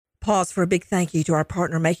pause for a big thank you to our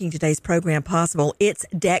partner making today's program possible. It's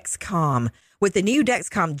Dexcom. With the new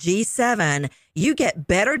Dexcom G7, you get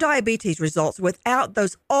better diabetes results without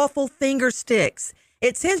those awful finger sticks.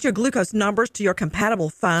 It sends your glucose numbers to your compatible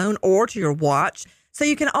phone or to your watch, so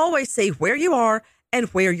you can always see where you are and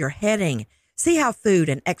where you're heading. See how food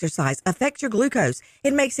and exercise affect your glucose.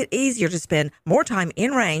 It makes it easier to spend more time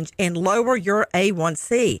in range and lower your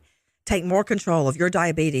A1C. Take more control of your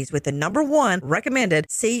diabetes with the #1 recommended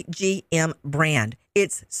CGM brand.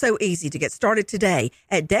 It's so easy to get started today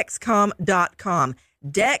at Dexcom.com.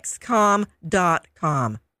 Dexcom.com.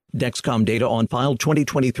 Dexcom data on file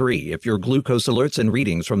 2023. If your glucose alerts and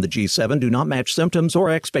readings from the G7 do not match symptoms or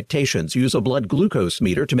expectations, use a blood glucose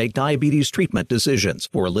meter to make diabetes treatment decisions.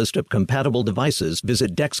 For a list of compatible devices,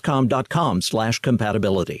 visit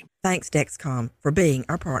Dexcom.com/compatibility. Thanks, Dexcom, for being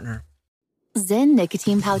our partner. Zyn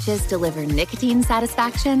nicotine pouches deliver nicotine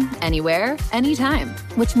satisfaction anywhere, anytime,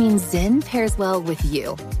 which means Zyn pairs well with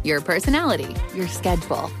you, your personality, your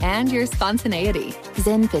schedule, and your spontaneity.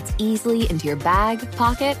 Zyn fits easily into your bag,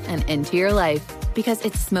 pocket, and into your life because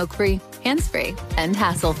it's smoke-free, hands-free, and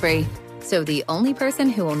hassle-free. So the only person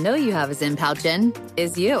who will know you have a Zyn pouch in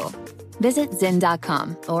is you. Visit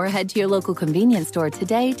Zyn.com or head to your local convenience store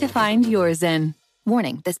today to find your Zyn.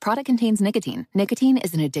 Warning, this product contains nicotine. Nicotine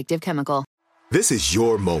is an addictive chemical. This is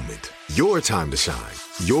your moment, your time to shine,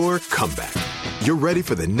 your comeback. You're ready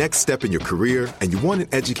for the next step in your career, and you want an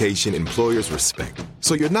education employers respect.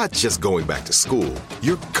 So you're not just going back to school,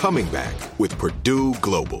 you're coming back with Purdue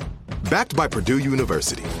Global. Backed by Purdue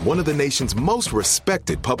University, one of the nation's most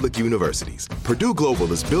respected public universities, Purdue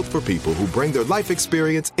Global is built for people who bring their life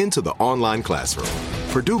experience into the online classroom.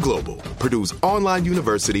 Purdue Global, Purdue's online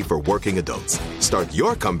university for working adults. Start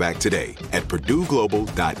your comeback today at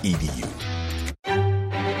purdueglobal.edu.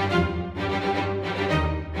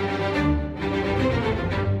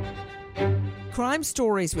 Crime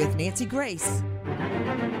Stories with Nancy Grace.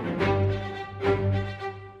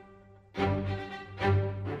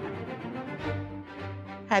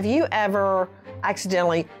 Have you ever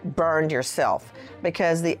accidentally burned yourself?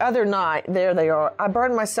 Because the other night, there they are, I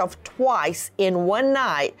burned myself twice in one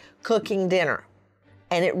night cooking dinner,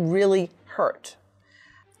 and it really hurt.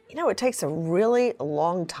 You know, it takes a really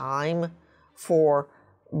long time for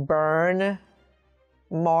burn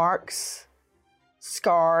marks,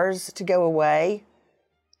 scars to go away.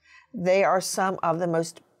 They are some of the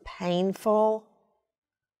most painful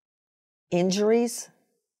injuries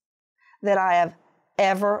that I have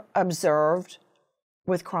ever observed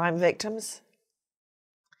with crime victims.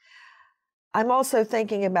 I'm also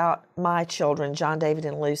thinking about my children, John David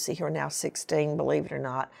and Lucy, who are now 16, believe it or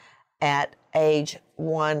not, at age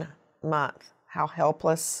 1 month. How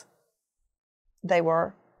helpless they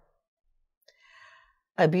were.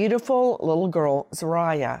 A beautiful little girl,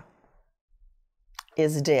 Zariah,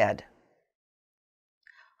 is dead.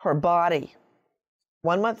 Her body,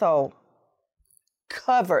 1 month old,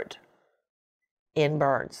 covered in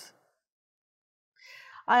burns.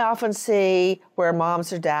 I often see where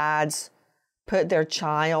moms or dads put their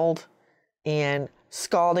child in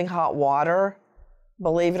scalding hot water,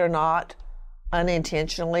 believe it or not,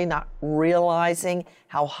 unintentionally, not realizing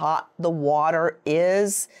how hot the water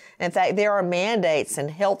is. In fact, there are mandates and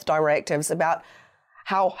health directives about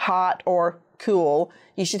how hot or cool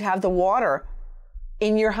you should have the water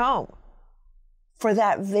in your home. For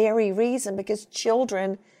that very reason, because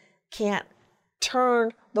children can't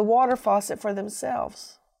turn the water faucet for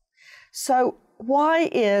themselves. So why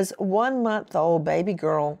is 1 month old baby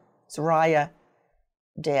girl Zariah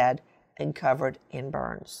dead and covered in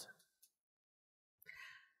burns?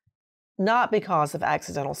 Not because of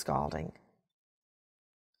accidental scalding,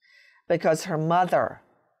 because her mother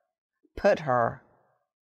put her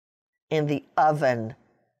in the oven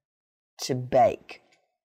to bake.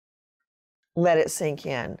 Let it sink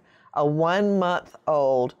in. A 1 month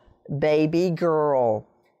old baby girl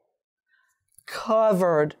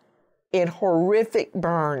covered in horrific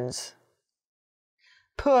burns,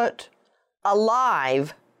 put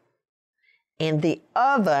alive in the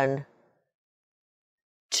oven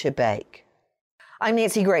to bake. I'm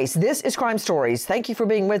Nancy Grace. This is Crime Stories. Thank you for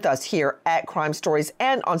being with us here at Crime Stories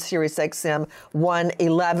and on SiriusXM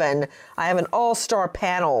 111. I have an all-star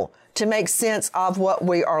panel to make sense of what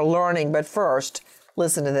we are learning. But first,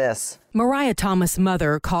 listen to this. Mariah Thomas'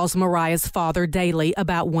 mother calls Mariah's father daily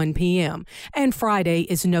about 1 p.m., and Friday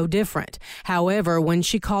is no different. However, when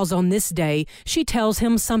she calls on this day, she tells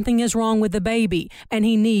him something is wrong with the baby and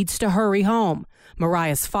he needs to hurry home.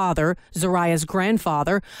 Mariah's father, Zariah's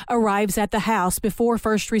grandfather, arrives at the house before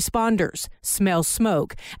first responders, smells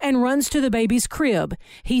smoke, and runs to the baby's crib.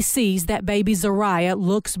 He sees that baby Zariah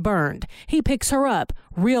looks burned. He picks her up,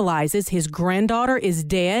 realizes his granddaughter is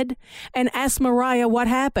dead, and asks Mariah what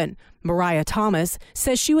happened. Mariah Thomas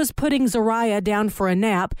says she was putting Zariah down for a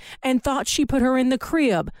nap and thought she put her in the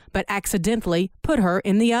crib, but accidentally put her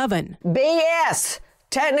in the oven. BS.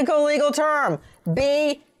 Technical legal term.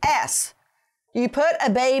 BS. You put a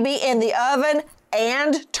baby in the oven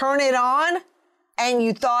and turn it on, and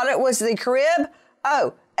you thought it was the crib?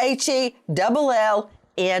 Oh, HELLNO.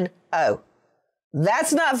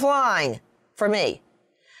 That's not flying for me.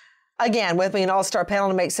 Again, with me an all-star panel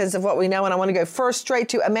to make sense of what we know, and I want to go first straight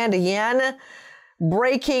to Amanda Yen,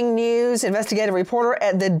 breaking news investigative reporter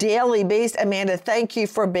at the Daily Beast. Amanda, thank you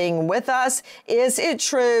for being with us. Is it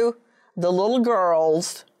true the little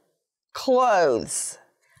girl's clothes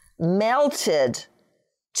melted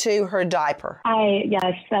to her diaper?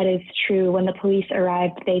 Yes, that is true. When the police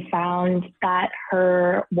arrived, they found that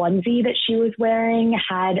her onesie that she was wearing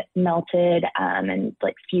had melted and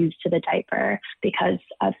fused to the diaper because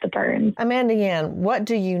of the burns. Amanda Yen, what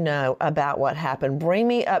do you know about what happened? Bring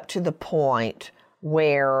me up to the point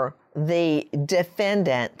where the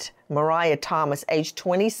defendant, Mariah Thomas, age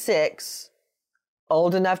 26,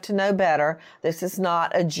 old enough to know better. This is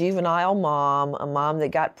not a juvenile mom, a mom that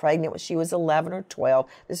got pregnant when she was 11 or 12.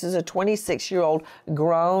 This is a 26-year-old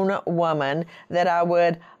grown woman that I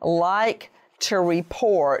would like to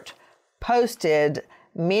report posted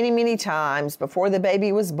many, many times before the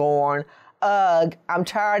baby was born. Ugh, I'm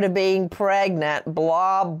tired of being pregnant,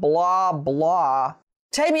 blah, blah, blah.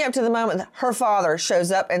 Take me up to the moment that her father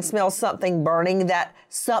shows up and smells something burning. That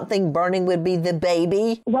something burning would be the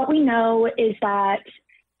baby. What we know is that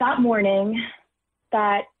morning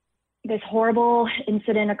that this horrible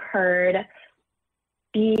incident occurred,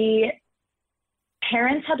 the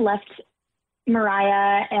parents had left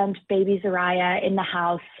Mariah and baby Zariah in the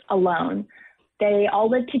house alone. They all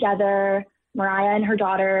lived together. Mariah and her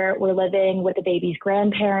daughter were living with the baby's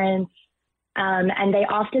grandparents, and they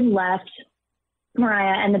often left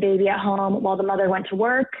Mariah and the baby at home while the mother went to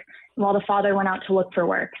work and while the father went out to look for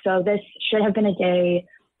work. So this should have been a day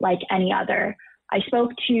like any other. I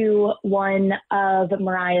spoke to one of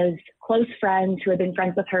Mariah's close friends who had been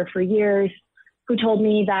friends with her for years, who told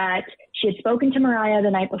me that she had spoken to Mariah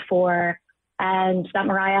the night before and that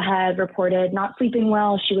Mariah had reported not sleeping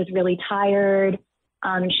well. She was really tired.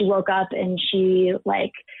 She woke up and she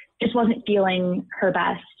just wasn't feeling her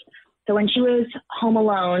best. So when she was home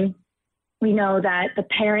alone, we know that the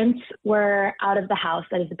parents were out of the house,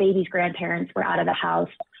 that is the baby's grandparents were out of the house.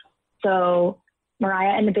 So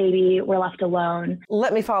Mariah and the baby were left alone.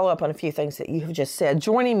 Let me follow up on a few things that you have just said.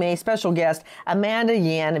 Joining me, special guest, Amanda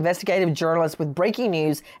Yen, investigative journalist with breaking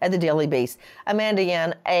news at the Daily Beast. Amanda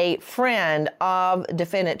Yen, a friend of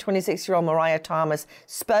defendant 26-year-old Mariah Thomas,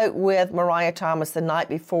 spoke with Mariah Thomas the night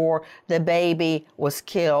before the baby was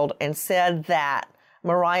killed and said that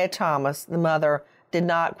Mariah Thomas, the mother, did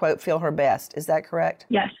not, quote, feel her best. Is that correct?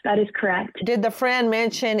 Yes, that is correct. Did the friend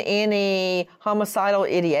mention any homicidal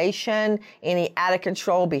ideation, any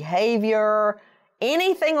out-of-control behavior,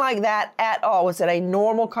 anything like that at all? Was it a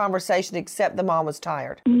normal conversation except the mom was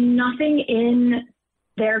tired? Nothing in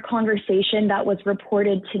their conversation that was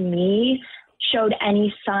reported to me showed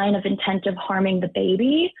any sign of intent of harming the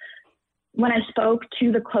baby. When I spoke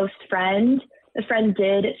to the close friend, the friend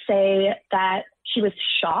did say that she was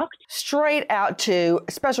shocked. Straight out to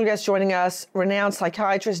special guest joining us, renowned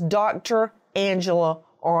psychiatrist, Dr. Angela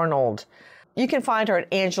Arnold. You can find her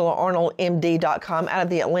at AngelaArnoldMD.com out of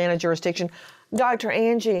the Atlanta jurisdiction. Dr.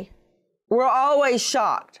 Angie, we're always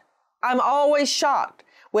shocked. I'm always shocked.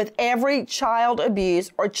 With every child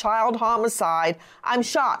abuse or child homicide, I'm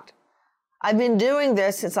shocked. I've been doing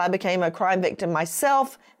this since I became a crime victim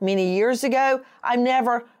myself many years ago. I'm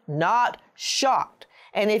never not shocked.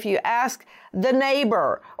 And if you ask the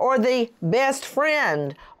neighbor or the best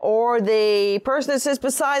friend or the person that sits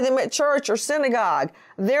beside them at church or synagogue,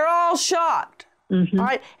 they're all shocked. Mm-hmm. All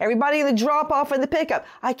right, everybody in the drop off and the pickup,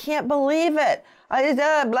 I can't believe it.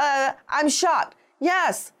 I'm shocked.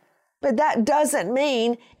 Yes, but that doesn't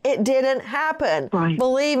mean it didn't happen. Right.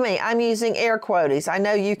 Believe me, I'm using air quotes. I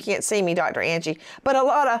know you can't see me, Dr. Angie, but a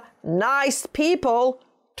lot of nice people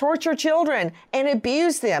torture children and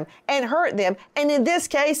abuse them and hurt them, and in this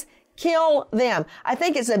case, kill them. I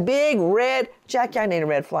think it's a big red, Jackie, I need a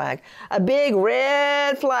red flag, a big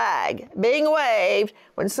red flag being waved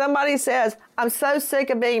when somebody says, I'm so sick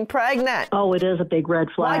of being pregnant. Oh, it is a big red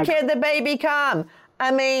flag. Why can't the baby come? I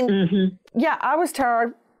mean, yeah, I was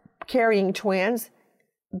tired carrying twins,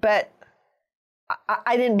 but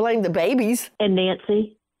I didn't blame the babies. And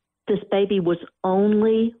Nancy, this baby was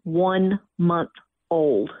only 1 month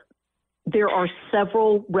old. There are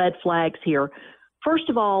several red flags here. First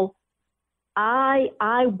of all, I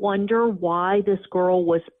wonder why this girl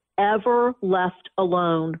was ever left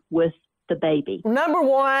alone with the baby. Number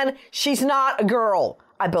one, she's not a girl.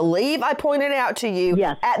 I believe I pointed out to you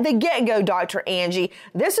at the get-go, Dr. Angie,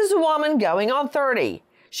 this is a woman going on 30.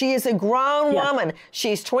 She is a grown woman.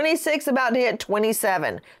 She's 26, about to hit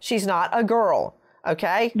 27. She's not a girl,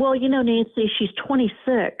 okay? Well, you know, Nancy, she's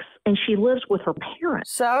 26, and she lives with her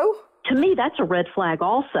parents. So? To me, that's a red flag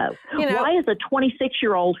also. You know, why is a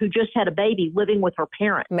 26-year-old who just had a baby living with her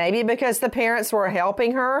parents? Maybe because the parents were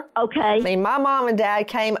helping her. Okay. I mean, my mom and dad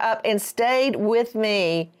came up and stayed with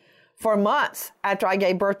me for months after I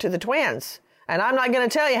gave birth to the twins. And I'm not going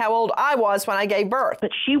to tell you how old I was when I gave birth. But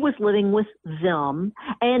she was living with them.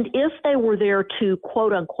 And if they were there to,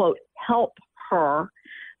 quote unquote, help her,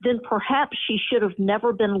 then perhaps she should have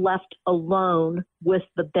never been left alone with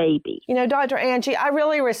the baby. You know, Dr. Angie, I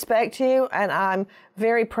really respect you, and I'm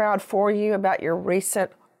very proud for you about your recent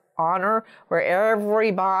honor where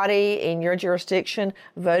everybody in your jurisdiction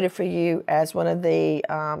voted for you as one of the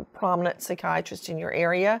prominent psychiatrists in your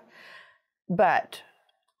area. But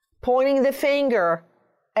pointing the finger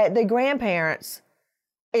at the grandparents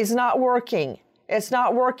is not working. It's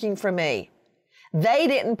not working for me. They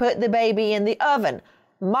didn't put the baby in the oven.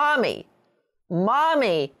 Mommy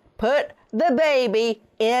put the baby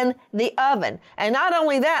in the oven. And not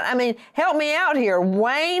only that, I mean, help me out here.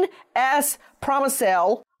 Wayne S.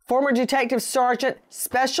 Promisel, former Detective Sergeant,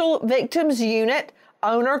 Special Victims Unit,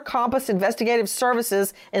 owner, Compass Investigative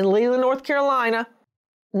Services in Leland, North Carolina,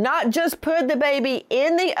 not just put the baby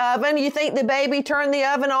in the oven. You think the baby turned the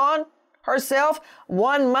oven on herself?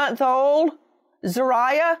 1 month old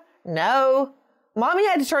Zariah? No. Mommy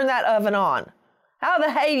had to turn that oven on. How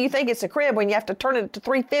the hey do you think it's a crib when you have to turn it to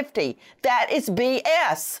 350? That is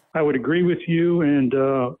BS. I would agree with you, and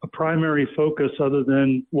a primary focus other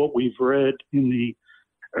than what we've read in the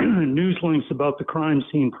news links about the crime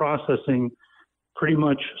scene processing pretty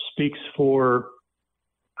much speaks for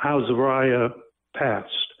how Zariah passed.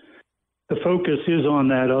 The focus is on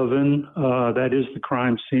that oven. That is the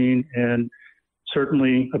crime scene, and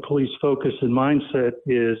certainly a police focus and mindset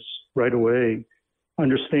is right away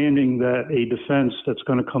understanding that a defense that's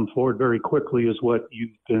going to come forward very quickly is what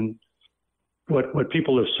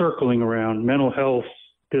people are circling around: mental health,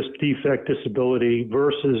 this defect, disability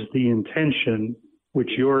versus the intention, which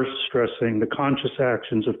you're stressing, the conscious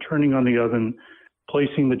actions of turning on the oven,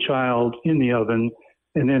 placing the child in the oven,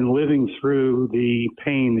 and then living through the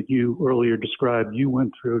pain that you earlier described you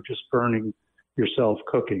went through just burning yourself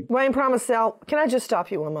cooking. Wayne Promisel, can I just stop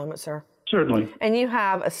you one moment, sir? Certainly. And you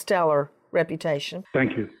have a stellar reputation.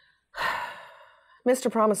 Thank you. Mr.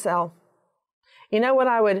 Promisel, you know what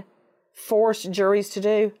I would force juries to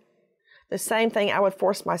do? The same thing I would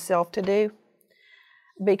force myself to do,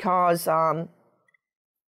 because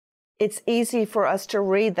it's easy for us to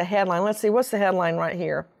read the headline. Let's see, what's the headline right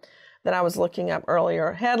here that I was looking up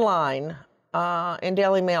earlier? Headline in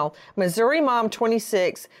Daily Mail: Missouri mom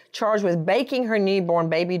 26 charged with baking her newborn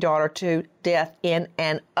baby daughter to death in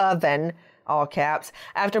an oven, all caps,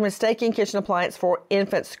 after mistaking kitchen appliance for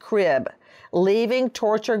infant's crib, leaving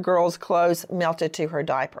tortured girl's clothes melted to her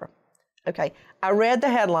diaper. Okay, I read the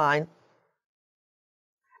headline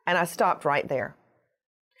and I stopped right there.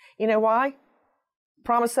 You know why,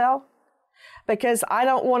 Promisel? Because I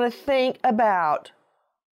don't want to think about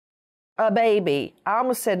a baby. I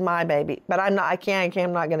almost said my baby, but I'm not going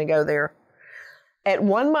to go there. At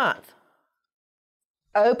 1 month,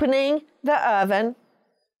 opening the oven,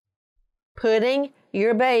 putting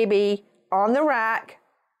your baby on the rack,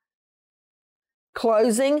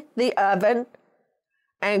 closing the oven,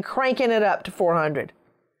 and cranking it up to 400.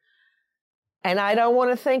 And I don't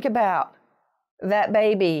want to think about that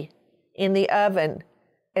baby in the oven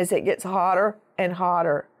as it gets hotter and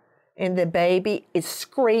hotter. And the baby is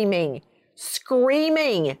screaming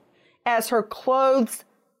as her clothes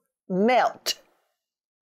melt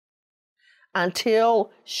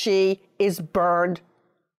until she is burned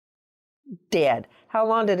dead. How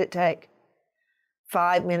long did it take?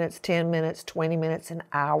 5 minutes, 10 minutes, 20 minutes, an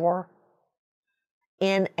hour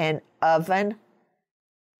in an oven?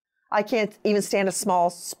 I can't even stand a small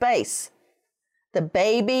space. The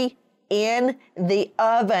baby in the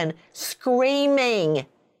oven, screaming,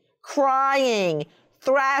 crying,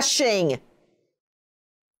 thrashing,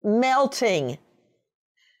 melting.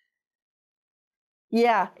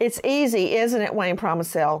 Yeah, it's easy, isn't it, Wayne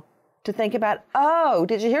Promisel, to think about, oh,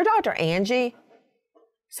 did you hear Dr. Angie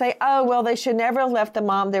say, oh, well, they should never have left the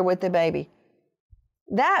mom there with the baby?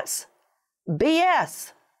 That's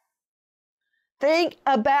BS. Think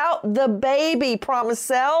about the baby,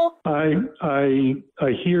 Promisel.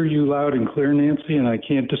 I hear you loud and clear, Nancy, and I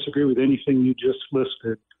can't disagree with anything you just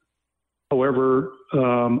listed. However,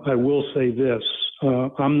 I will say this.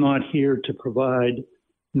 I'm not here to provide,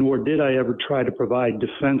 nor did I ever try to provide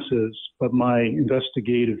defenses, but my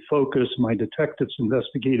investigative focus, my detective's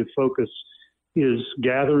investigative focus is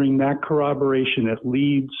gathering that corroboration that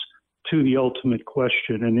leads to the ultimate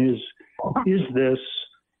question. And is this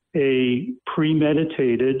a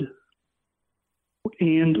premeditated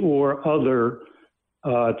and or other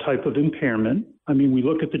type of impairment? I mean, we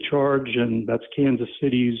look at the charge, and that's Kansas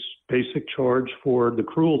City's basic charge for the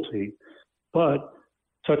cruelty. But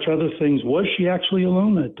such other things, was she actually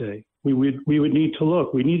alone that day? We would need to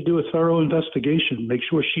look. We need to do a thorough investigation, make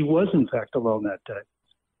sure she was in fact alone that day.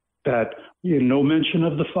 That no mention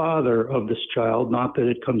of the father of this child, not that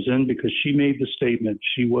it comes in because she made the statement.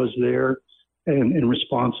 She was there and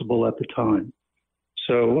responsible at the time.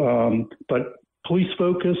 So, but police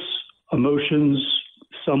focus, emotions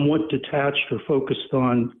somewhat detached or focused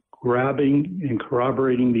on grabbing and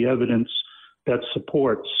corroborating the evidence that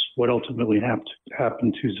supports what ultimately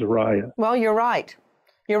happened to Zariah. Well, you're right.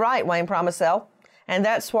 You're right, Wayne Promisel. And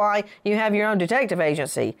that's why you have your own detective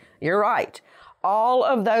agency. You're right. All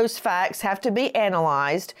of those facts have to be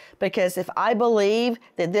analyzed, because if I believe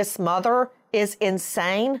that this mother is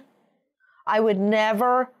insane, I would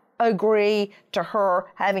never agree to her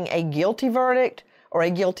having a guilty verdict or a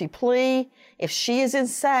guilty plea. If she is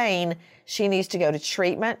insane, she needs to go to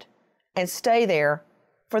treatment and stay there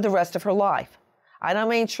for the rest of her life. I don't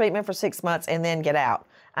mean treatment for 6 months and then get out.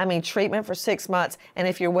 I mean treatment for 6 months, and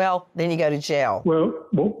if you're well, then you go to jail. Well,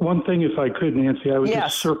 one thing, if I could, Nancy, I would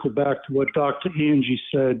just circle back to what Dr. Angie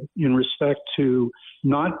said in respect to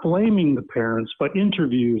not blaming the parents, but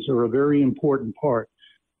interviews are a very important part.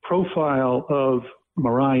 Profile of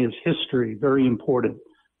Mariah's history, very important.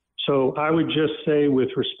 So I would just say, with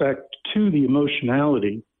respect to the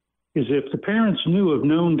emotionality, is if the parents knew of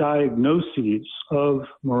known diagnoses of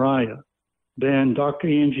Mariah, then Dr.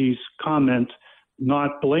 Angie's comment,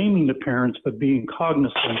 not blaming the parents, but being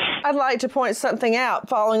cognizant. I'd like to point something out,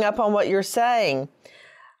 following up on what you're saying.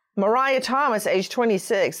 Mariah Thomas, age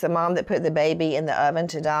 26, the mom that put the baby in the oven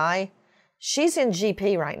to die, she's in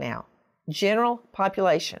GP right now, general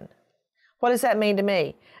population. What does that mean to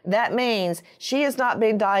me? That means she has not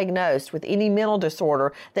been diagnosed with any mental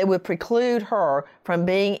disorder that would preclude her from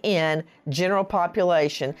being in general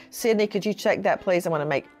population. Sydney, could you check that, please? I want to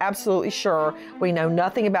make absolutely sure we know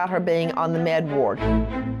nothing about her being on the med ward.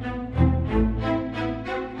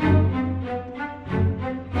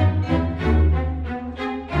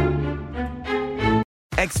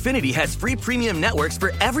 Xfinity has free premium networks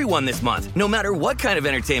for everyone this month, no matter what kind of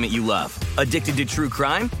entertainment you love. Addicted to true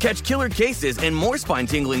crime? Catch killer cases and more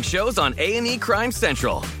spine-tingling shows on A&E Crime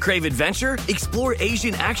Central. Crave adventure? Explore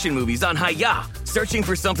Asian action movies on Hi-Ya. Searching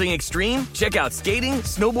for something extreme? Check out skating,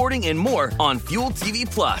 snowboarding, and more on Fuel TV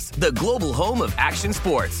Plus, the global home of action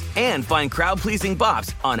sports. And find crowd-pleasing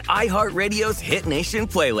bops on iHeartRadio's Hit Nation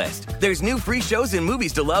playlist. There's new free shows and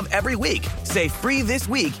movies to love every week. Say free this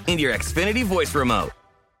week in your Xfinity voice remote.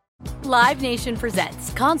 Live Nation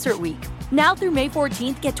presents Concert Week. Now through May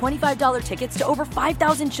 14th, get $25 tickets to over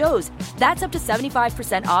 5,000 shows. That's up to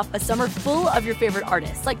 75% off a summer full of your favorite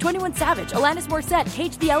artists like 21 Savage, Alanis Morissette,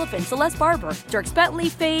 Cage the Elephant, Celeste Barber, Dierks Bentley,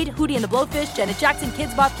 Fade, Hootie and the Blowfish, Janet Jackson,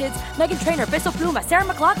 Kids Bop Kids, Meghan Trainor, Peso Pluma, Sarah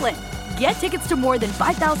McLachlan. Get tickets to more than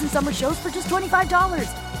 5,000 summer shows for just $25.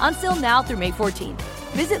 On sale now through May 14th.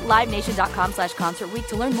 Visit LiveNation.com/Concert Week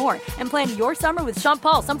to learn more and plan your summer with Sean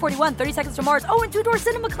Paul, Sum 41, 30 Seconds to Mars, and Two Door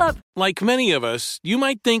Cinema Club. Like many of us, you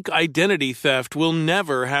might think identity theft will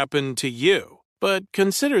never happen to you. But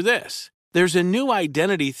consider this. There's a new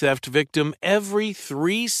identity theft victim every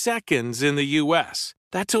 3 seconds in the U.S.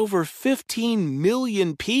 That's over 15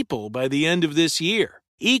 million people by the end of this year,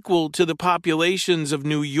 equal to the populations of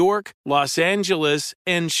New York, Los Angeles,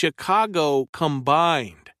 and Chicago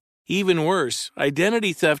combined. Even worse,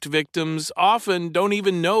 identity theft victims often don't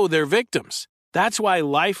even know they're victims. That's why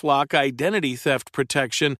LifeLock Identity Theft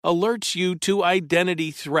Protection alerts you to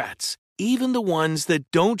identity threats, even the ones that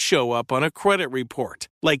don't show up on a credit report,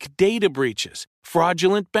 like data breaches,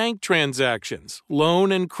 fraudulent bank transactions,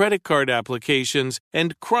 loan and credit card applications,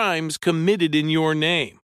 and crimes committed in your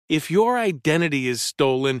name. If your identity is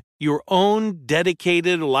stolen, your own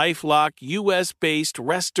dedicated LifeLock U.S.-based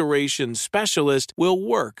restoration specialist will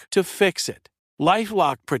work to fix it.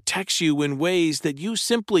 LifeLock protects you in ways that you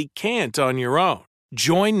simply can't on your own.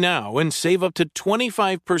 Join now and save up to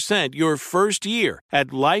 25% your first year at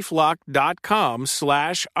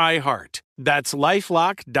LifeLock.com/iHeart. That's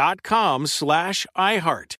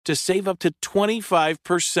LifeLock.com/iHeart to save up to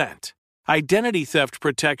 25%. Identity theft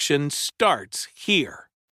protection starts here.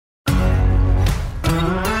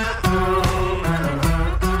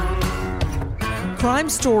 Crime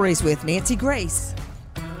Stories with Nancy Grace.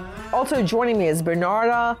 Also joining me is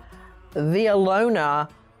Bernarda Villalona,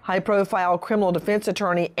 high-profile criminal defense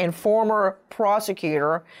attorney and former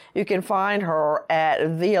prosecutor. You can find her at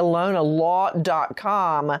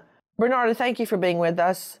villalonalaw.com. Bernarda, thank you for being with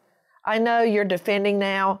us. I know you're defending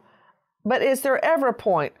now, but is there ever a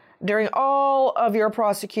point during all of your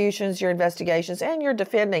prosecutions, your investigations, and your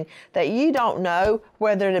defending that you don't know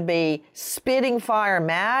whether to be spitting fire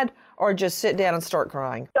mad or just sit down and start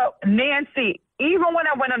crying? So, Nancy, even when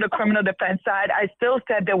I went on the criminal defense side, I still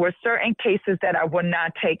said there were certain cases that I would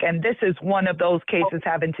not take. And this is one of those cases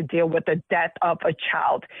having to deal with the death of a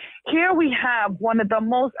child. Here we have one of the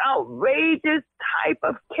most outrageous type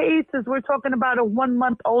of cases. We're talking about a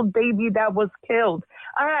 1-month-old baby that was killed.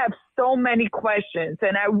 I have so many questions,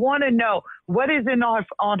 and I want to know what is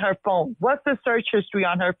on her phone. What's the search history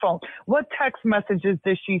on her phone? What text messages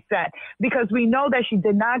did she send? Because we know that she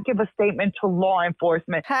did not give a statement to law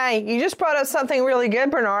enforcement. Hey, you just brought up something really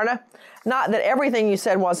good, Bernarda. Not that everything you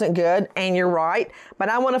said wasn't good, and you're right, but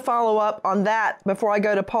I want to follow up on that before I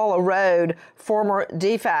go to Paula Rode, former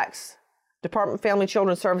DFACS, Department of Family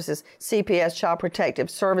Children Services, CPS, Child Protective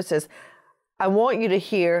Services. I want you to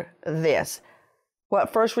hear this.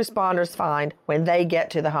 What first responders find when they get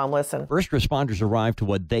to the home. Listen. First responders arrive to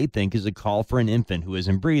what they think is a call for an infant who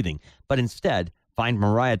isn't breathing, but instead find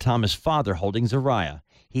Mariah Thomas' father holding Zariah.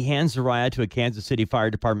 He hands Zariah to a Kansas City Fire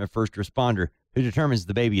Department first responder who determines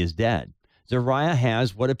the baby is dead. Zariah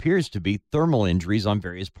has what appears to be thermal injuries on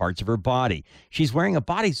various parts of her body. She's wearing a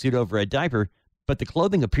bodysuit over a diaper, but the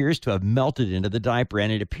clothing appears to have melted into the diaper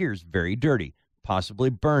and it appears very dirty, possibly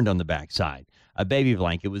burned on the backside. A baby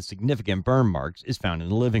blanket with significant burn marks is found in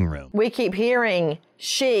the living room. We keep hearing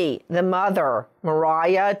she, the mother,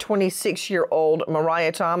 Mariah, 26-year-old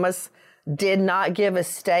Mariah Thomas, did not give a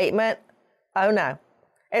statement. Oh, no.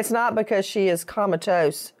 It's not because she is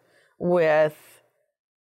comatose with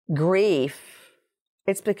grief.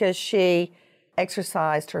 It's because she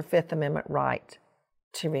exercised her Fifth Amendment right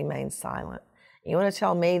to remain silent. You want to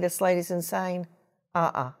tell me this lady's insane?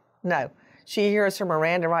 No. She hears her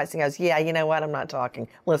Miranda rights and goes, yeah, you know what? I'm not talking.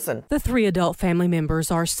 Listen. The 3 adult family members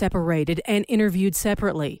are separated and interviewed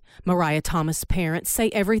separately. Mariah Thomas' parents say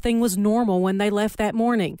everything was normal when they left that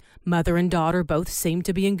morning. Mother and daughter both seemed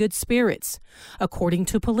to be in good spirits. According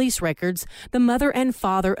to police records, the mother and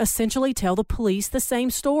father essentially tell the police the same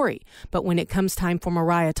story. But when it comes time for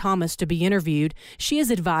Mariah Thomas to be interviewed, she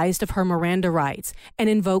is advised of her Miranda rights and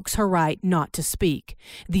invokes her right not to speak.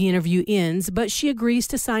 The interview ends, but she agrees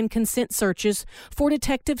to sign consent searches for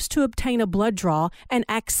detectives to obtain a blood draw and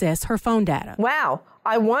access her phone data. Wow.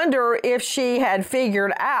 I wonder if she had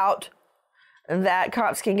figured out that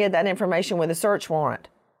cops can get that information with a search warrant.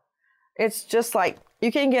 It's just like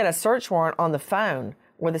you can get a search warrant on the phone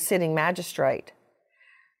with a sitting magistrate.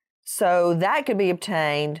 So that could be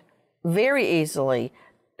obtained very easily.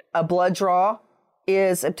 A blood draw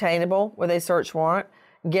is obtainable with a search warrant.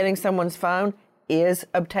 Getting someone's phone is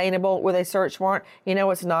obtainable with a search warrant. You know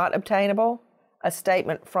what's not obtainable? A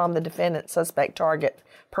statement from the defendant, suspect, target,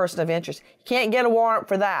 person of interest. You can't get a warrant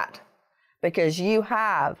for that because you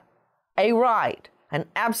have a right, an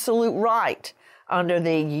absolute right under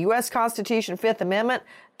the U.S. Constitution, Fifth Amendment,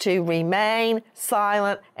 to remain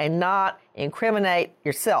silent and not incriminate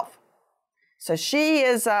yourself. So she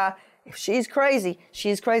is, if she's crazy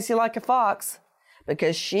like a fox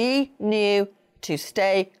because she knew to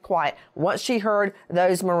stay quiet once she heard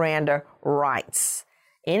those Miranda rights.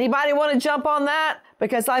 Anybody want to jump on that?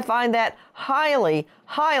 Because I find that highly,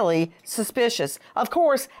 highly suspicious. Of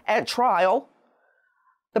course, at trial,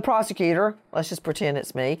 the prosecutor, let's just pretend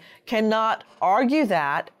it's me, cannot argue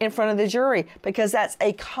that in front of the jury because that's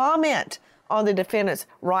a comment on the defendant's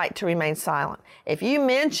right to remain silent. If you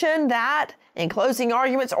mention that in closing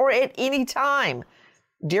arguments or at any time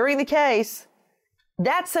during the case,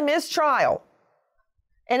 that's a mistrial.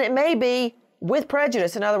 And it may be with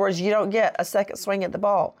prejudice. In other words, you don't get a second swing at the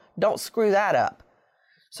ball. Don't screw that up.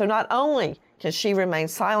 So not only can she remain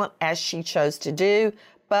silent as she chose to do,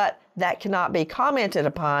 but that cannot be commented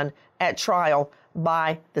upon at trial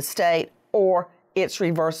by the state or its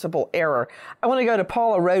reversible error. I want to go to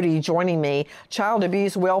Paula Rode joining me, child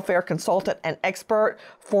abuse welfare consultant and expert,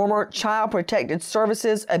 former Child Protective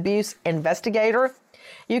Services abuse investigator.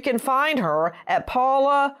 You can find her at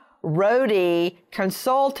Paula Rode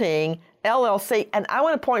Consulting LLC. And I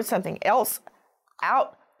want to point something else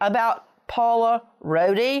out about Paula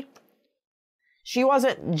Rode. She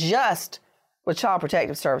wasn't just with Child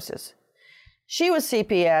Protective Services. She was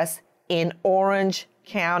CPS in Orange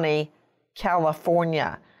County,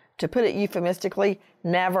 California. To put it euphemistically,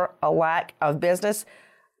 never a lack of business.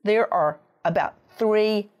 There are about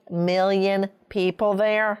 3 million people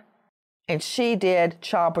there, and she did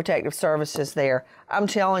Child Protective Services there. I'm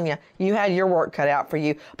telling you, you had your work cut out for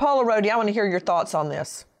you. Paula Rohde, I want to hear your thoughts on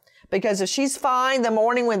this. Because if she's fine the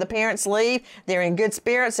morning when the parents leave, they're in good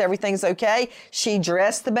spirits, everything's okay. She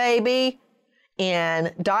dressed the baby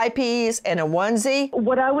in diapers and a onesie.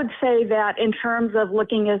 What I would say that in terms of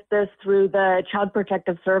looking at this through the Child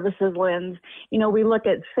Protective Services lens, we look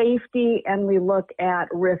at safety and we look at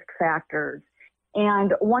risk factors.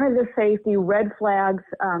 And one of the safety red flags,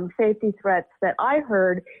 safety threats that I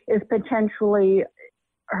heard is potentially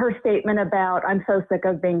her statement about, "I'm so sick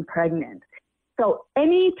of being pregnant." So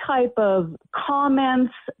any type of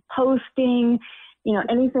comments, posting,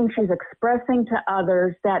 anything she's expressing to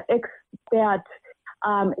others that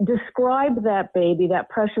describe that baby, that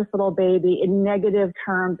precious little baby, in negative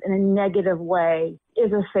terms, in a negative way,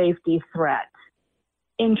 is a safety threat.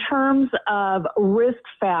 In terms of risk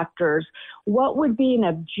factors, what would be an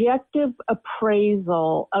objective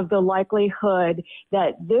appraisal of the likelihood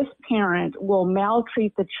that this parent will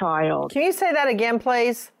maltreat the child? Can you say that again,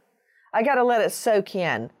 please? I got to let it soak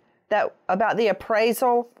in. That about the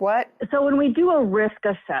appraisal, what? So when we do a risk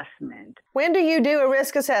assessment. When do you do a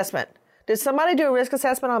risk assessment? Did somebody do a risk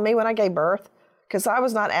assessment on me when I gave birth? Because I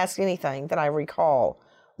was not asked anything that I recall.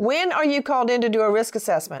 When are you called in to do a risk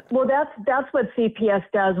assessment? Well, that's what CPS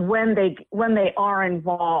does when they are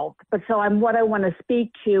involved. But so what I want to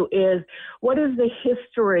speak to is what is the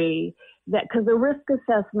history because the risk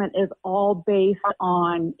assessment is all based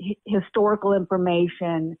on historical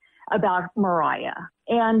information about Mariah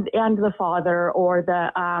and the father, or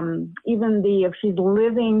if she's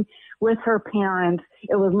living with her parents,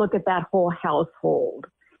 it would look at that whole household.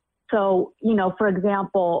 So, for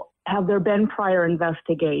example, have there been prior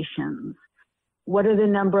investigations? What are the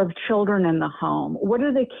number of children in the home? What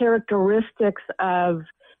are the characteristics of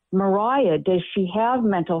Mariah? Does she have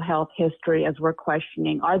mental health history, as we're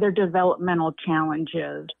questioning? Are there developmental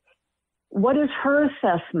challenges? What is her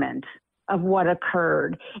assessment of what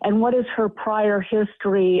occurred? And what is her prior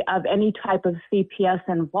history of any type of CPS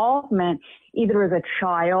involvement, either as a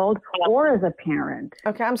child or as a parent?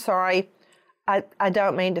 Okay, I'm sorry. I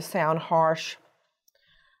don't mean to sound harsh,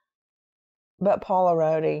 but Paula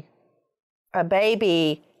Rohde, a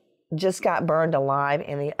baby just got burned alive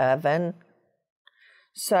in the oven.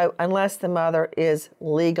 So unless the mother is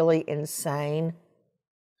legally insane,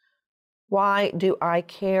 why do I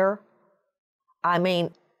care? I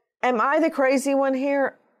mean, am I the crazy one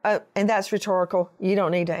here? And that's rhetorical. You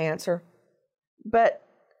don't need to answer. But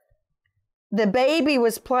the baby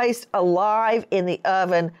was placed alive in the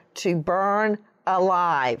oven to burn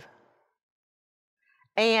alive.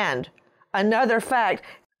 And another fact,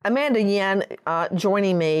 Amanda Yin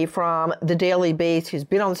joining me from the Daily Beast, who's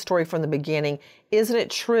been on the story from the beginning. Isn't it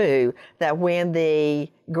true that when the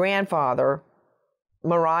grandfather,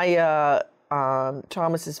 Mariah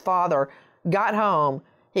Thomas's father, got home,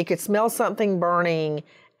 he could smell something burning,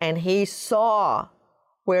 and he saw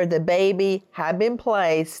where the baby had been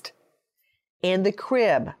placed in the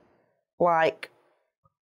crib? Like,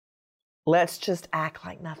 let's just act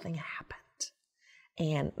like nothing happened.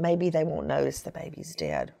 And maybe they won't notice the baby's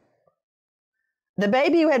dead. The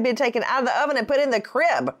baby had been taken out of the oven and put in the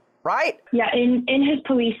crib, right? Yeah, in his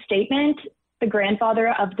police statement, the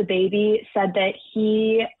grandfather of the baby said that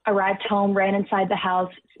he arrived home, ran inside the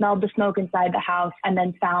house, smelled the smoke inside the house, and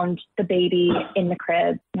then found the baby in the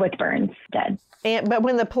crib with burns, dead. But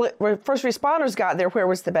when the first responders got there, where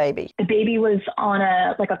was the baby? The baby was on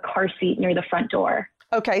a car seat near the front door.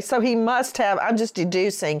 Okay, so he must have, I'm just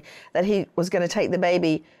deducing that he was going to take the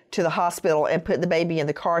baby to the hospital and put the baby in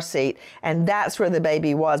the car seat, and that's where the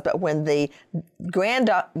baby was. But when the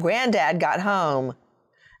granddad got home,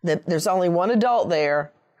 there's only one adult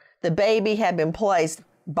there. The baby had been placed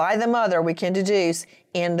by the mother, we can deduce,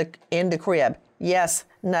 in the crib. Yes,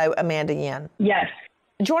 no, Amanda Yin? Yes.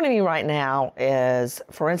 Joining me right now is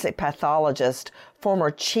forensic pathologist,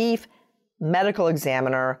 former chief medical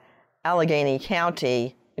examiner, Allegheny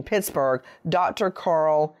County in Pittsburgh, Dr.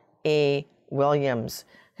 Carl E. Williams,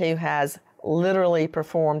 who has literally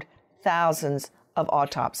performed thousands of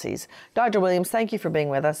autopsies. Dr. Williams, thank you for being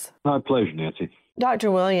with us. My pleasure, Nancy. Dr.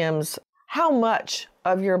 Williams, how much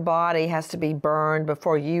of your body has to be burned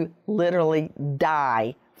before you literally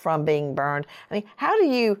die from being burned? I mean, how do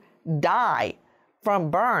you die from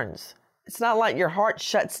burns? It's not like your heart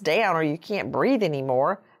shuts down or you can't breathe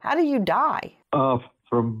anymore. How do you die?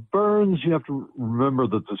 From burns, you have to remember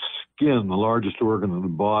that the skin, the largest organ in the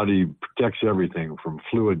body, protects everything from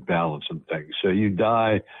fluid balance and things. So you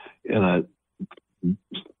die in a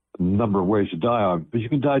number of ways to die on, but you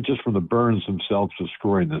can die just from the burns themselves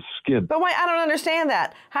destroying the skin. But wait, I don't understand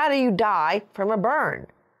that. How do you die from a burn?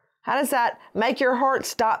 How does that make your heart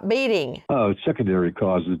stop beating? Oh, it's secondary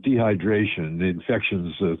causes, dehydration, the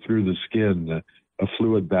infections through the skin,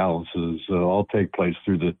 fluid balances all take place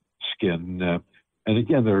through the skin. And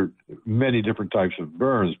again, there are many different types of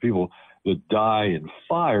burns. People that die in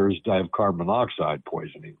fires die of carbon monoxide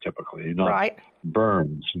poisoning, typically, not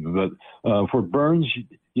burns. But for burns,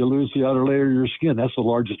 you lose the outer layer of your skin. That's the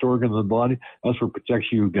largest organ in the body. That's what protects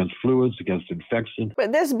you against fluids, against infection.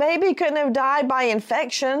 But this baby couldn't have died by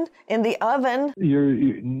infection in the oven.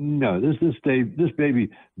 No, this baby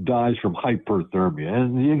dies from hyperthermia.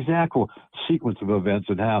 And the exact sequence of events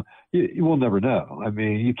and how, you will never know. I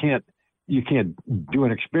mean, you can't do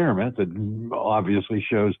an experiment that obviously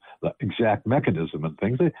shows the exact mechanism and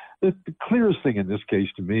things. The clearest thing in this case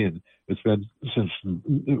to me, and it's been since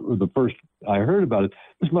the first I heard about it,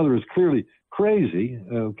 this mother is clearly crazy.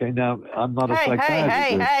 Okay, now I'm not a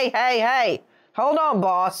psychiatrist. Hey. Hold on,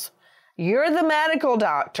 boss. You're the medical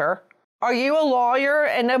doctor. Are you a lawyer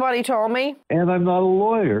and nobody told me? And I'm not a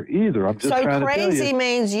lawyer either. I'm just trying to tell you. So crazy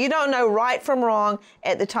means you don't know right from wrong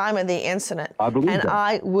at the time of the incident. I believe that. And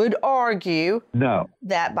I would argue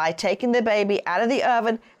that by taking the baby out of the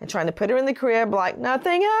oven and trying to put her in the crib like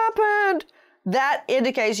nothing happened, that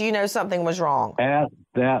indicates you know something was wrong. At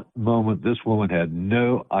that moment, this woman had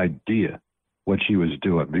no idea what she was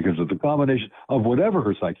doing because of the combination of whatever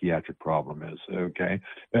her psychiatric problem is, okay?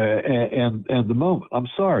 And the moment, I'm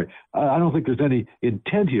sorry, I don't think there's any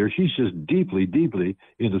intent here. She's just deeply, deeply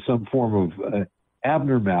into some form of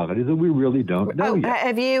abnormality that we really don't know yet.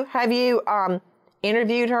 Have you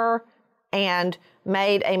interviewed her and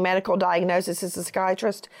made a medical diagnosis as a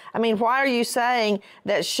psychiatrist? I mean, why are you saying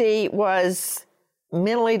that she was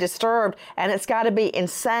mentally disturbed and it's got to be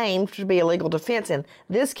insane to be a legal defense in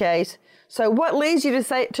this case? So what leads you to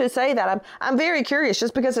say that? I'm very curious,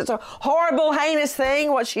 just because it's a horrible, heinous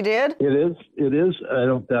thing, what she did. It is. I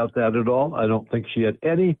don't doubt that at all. I don't think she had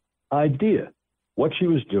any idea what she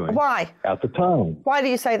was doing. Why? At the time. Why do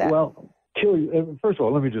you say that? Well, first of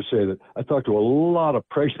all, let me just say that I talked to a lot of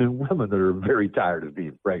pregnant women that are very tired of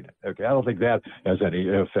being pregnant. Okay, I don't think that has any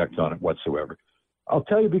effect on it whatsoever. I'll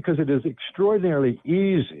tell you, because it is extraordinarily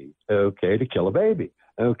easy, okay, to kill a baby.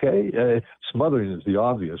 Okay, smothering is the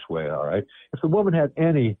obvious way, all right? If the woman had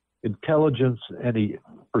any intelligence, any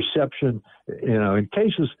perception, in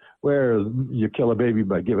cases where you kill a baby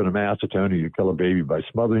by giving them acetone or you kill a baby by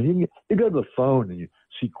smothering, you go to the phone and you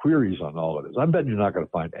see queries on all of this. I bet you're not going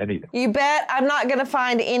to find anything. You bet I'm not going to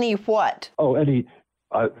find any what? Oh,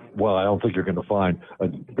 well, I don't think you're going to find a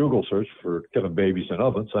Google search for killing babies in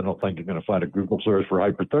ovens. I don't think you're going to find a Google search for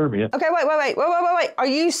hyperthermia. Okay, wait. Are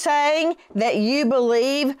you saying that you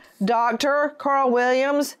believe Dr. Carl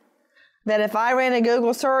Williams, that if I ran a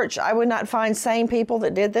Google search, I would not find sane people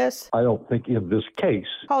that did this? I don't think in this case.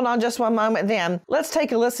 Hold on just one moment then. Let's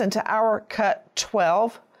take a listen to our Cut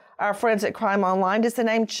 12. Our friends at Crime Online. Does the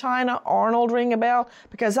name China Arnold ring a bell?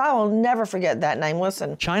 Because I will never forget that name.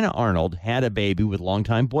 Listen. China Arnold had a baby with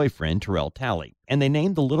longtime boyfriend Terrell Talley, and they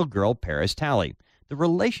named the little girl Paris Talley. The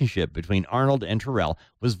relationship between Arnold and Terrell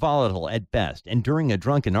was volatile at best, and during a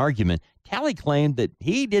drunken argument, Talley claimed that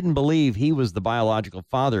he didn't believe he was the biological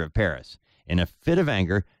father of Paris. In a fit of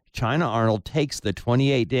anger, China Arnold takes the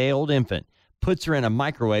 28-day-old infant, puts her in a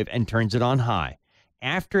microwave, and turns it on high.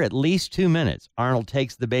 After at least 2 minutes, Arnold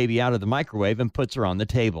takes the baby out of the microwave and puts her on the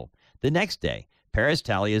table. The next day, Paris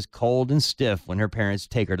Talley is cold and stiff when her parents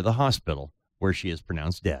take her to the hospital, where she is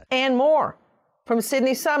pronounced dead. And more from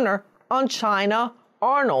Sydney Sumner on China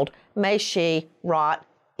Arnold. May she rot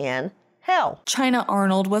in hell. China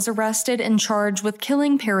Arnold was arrested and charged with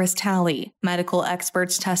killing Paris Talley. Medical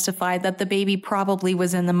experts testified that the baby probably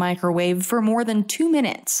was in the microwave for more than 2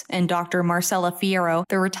 minutes, and Dr. Marcella Fierro,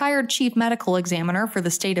 the retired chief medical examiner for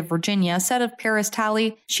the state of Virginia, said of Paris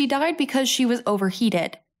Talley, she died because she was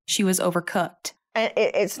overheated. She was overcooked. And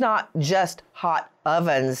it's not just hot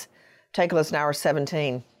ovens. Take a listen to hour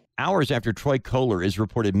 17. Hours after Troy Kohler is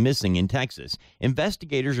reported missing in Texas,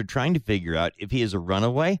 investigators are trying to figure out if he is a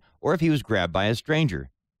runaway or if he was grabbed by a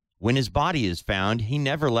stranger. When his body is found, he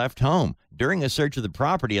never left home. During a search of the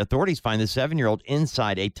property, authorities find the 7-year-old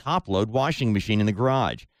inside a top-load washing machine in the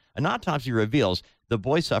garage. An autopsy reveals the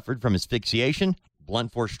boy suffered from asphyxiation,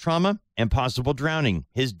 blunt force trauma, and possible drowning.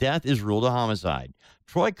 His death is ruled a homicide.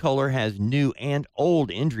 Troy Kohler has new and old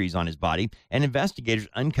injuries on his body, and investigators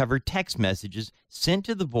uncovered text messages sent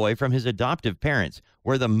to the boy from his adoptive parents,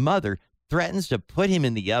 where the mother threatens to put him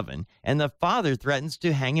in the oven and the father threatens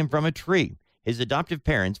to hang him from a tree. His adoptive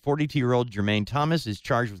parents, 42-year-old Jermaine Thomas, is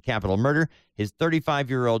charged with capital murder. His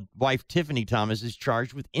 35-year-old wife, Tiffany Thomas, is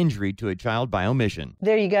charged with injury to a child by omission.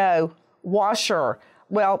 There you go. Washer.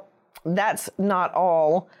 Well, that's not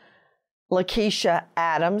all. Lakeisha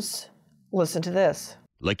Adams. Listen to this.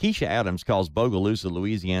 Lakeisha Adams calls Bogalusa,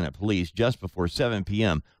 Louisiana police just before 7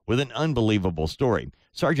 p.m. with an unbelievable story.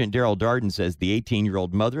 Sergeant Daryl Darden says the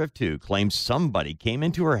 18-year-old mother of two claims somebody came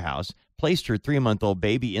into her house, placed her 3-month-old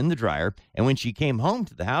baby in the dryer, and when she came home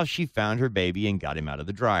to the house, she found her baby and got him out of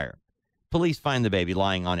the dryer. Police find the baby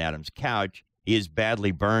lying on Adams' couch. He is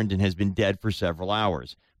badly burned and has been dead for several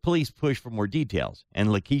hours. Police push for more details, and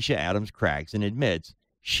Lakeisha Adams cracks and admits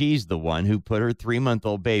she's the one who put her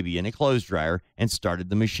 3-month-old baby in a clothes dryer and started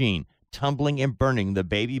the machine, tumbling and burning the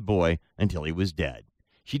baby boy until he was dead.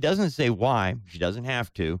 She doesn't say why. She doesn't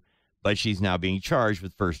have to. But she's now being charged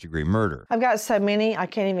with first-degree murder. I've got so many, I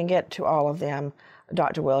can't even get to all of them,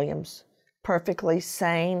 Dr. Williams. Perfectly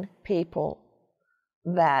sane people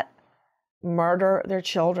that murder their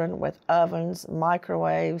children with ovens,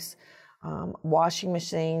 microwaves, washing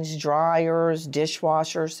machines, dryers,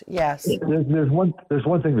 dishwashers. Yes. There's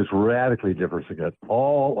one thing that's radically different against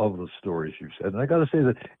all of the stories you've said. And I got to say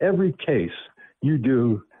that every case you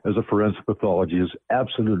do as a forensic pathology is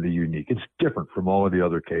absolutely unique. It's different from all of the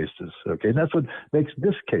other cases, okay? And that's what makes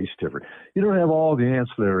this case different. You don't have all the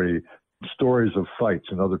ancillary stories of fights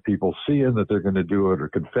and other people seeing that they're going to do it or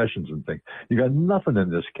confessions and things. You got nothing in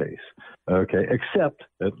this case, okay, except,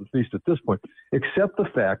 at least at this point, except the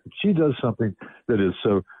fact that she does something that is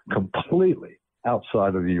so completely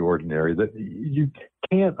outside of the ordinary that you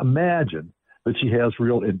can't imagine that she has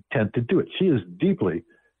real intent to do it. She is deeply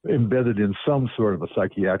embedded in some sort of a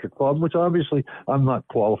psychiatric problem, which obviously I'm not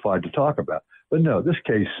qualified to talk about. But no, this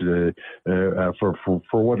case,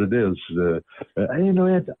 for what it is,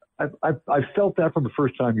 I felt that from the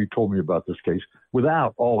first time you told me about this case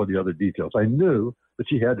without all of the other details. I knew that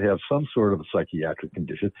she had to have some sort of a psychiatric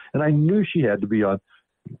condition, and I knew she had to be on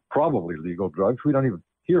probably legal drugs. We don't even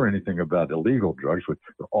hear anything about illegal drugs, which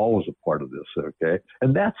are always a part of this, okay?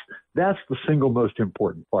 And that's the single most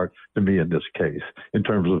important part to me in this case, in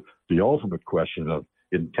terms of the ultimate question of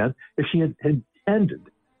intent. If she had intended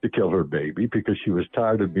to kill her baby because she was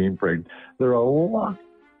tired of being pregnant, there are a lot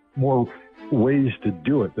more ways to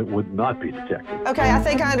do it that would not be detected. Okay, I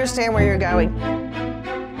think I understand where you're going.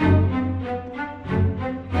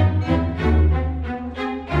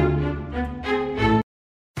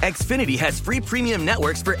 Xfinity has free premium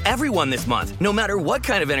networks for everyone this month, no matter what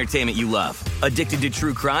kind of entertainment you love. Addicted to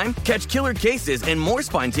true crime? Catch killer cases and more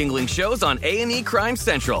spine-tingling shows on A&E Crime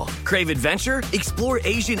Central. Crave adventure? Explore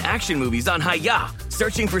Asian action movies on Hi-YAH.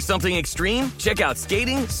 Searching for something extreme? Check out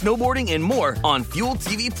skating, snowboarding, and more on Fuel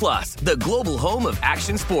TV Plus, the global home of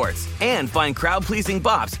action sports. And find crowd-pleasing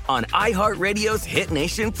bops on iHeartRadio's Hit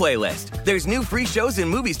Nation playlist. There's new free shows and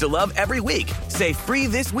movies to love every week. Say free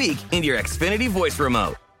this week in your Xfinity voice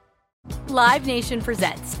remote. Live Nation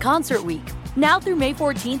presents Concert Week. Now through May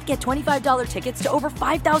 14th, get $25 tickets to over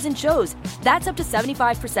 5,000 shows. That's up to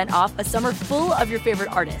 75% off a summer full of your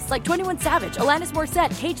favorite artists like 21 Savage, Alanis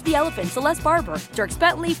Morissette, Cage the Elephant, Celeste Barber, Dierks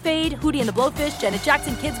Bentley, Fade, Hootie and the Blowfish, Janet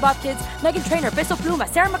Jackson, Kids Bop Kids, Meghan Trainor, Peso Pluma,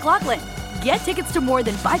 Sarah McLachlan. Get tickets to more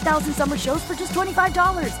than 5,000 summer shows for just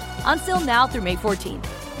 $25. Until now through May 14th.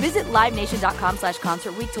 Visit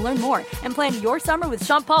LiveNation.com/Concert Week to learn more and plan your summer with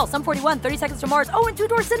Sean Paul, Sum 41, 30 Seconds to Mars, and Two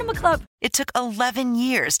Door Cinema Club. It took 11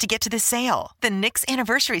 years to get to this sale. The Knix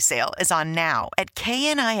Anniversary Sale is on now at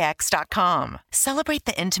KNIX.com. Celebrate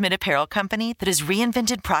the intimate apparel company that has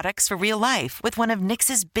reinvented products for real life with one of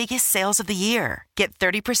Knix's biggest sales of the year. Get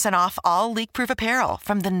 30% off all leak-proof apparel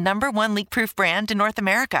from the #1 leak-proof brand in North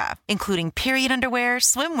America, including period underwear,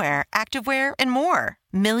 swimwear, activewear, and more.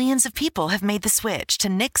 Millions of people have made the switch to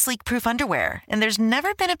Knix leak-proof underwear, and there's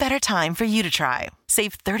never been a better time for you to try.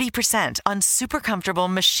 Save 30% on super comfortable,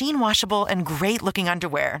 machine-washable, and great-looking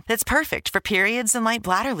underwear that's perfect for periods and light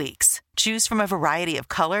bladder leaks. Choose from a variety of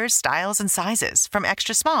colors, styles, and sizes, from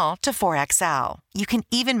extra small to 4XL. You can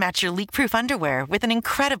even match your leak-proof underwear with an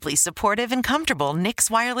incredibly supportive and comfortable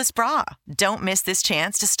Knix wireless bra. Don't miss this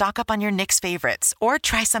chance to stock up on your Knix favorites or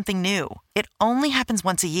try something new. It only happens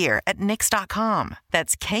once a year at Knix.com.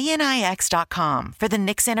 That's KNIX.com for the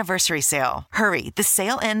Knix Anniversary Sale. Hurry, the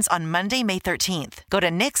sale ends on Monday, May 13th. Go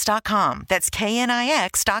to Knix.com. That's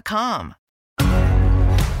KNIX.com.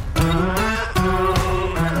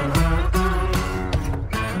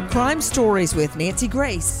 Crime Stories with Nancy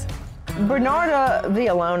Grace. Bernarda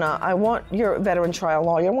Villalona, I want your veteran trial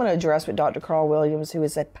lawyer, I want to address what Dr. Carl Williams, who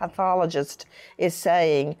is a pathologist, is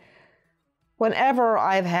saying. Whenever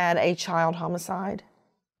I've had a child homicide,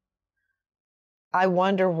 I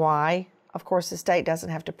wonder why. Of course, the state doesn't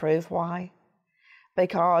have to prove why.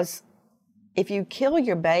 Because if you kill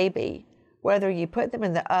your baby, whether you put them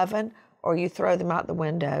in the oven or you throw them out the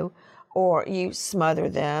window or you smother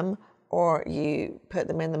them or you put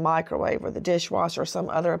them in the microwave or the dishwasher or some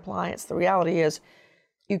other appliance, the reality is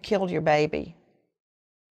you killed your baby.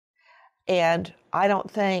 And I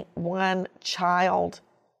don't think one child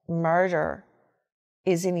murder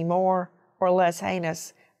is any more or less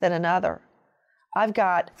heinous than another. I've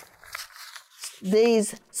got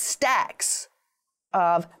these stacks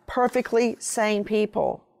of perfectly sane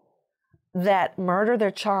people that murder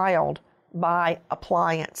their child by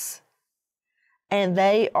appliance. And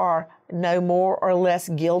they are no more or less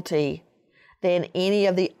guilty than any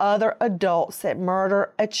of the other adults that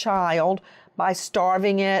murder a child by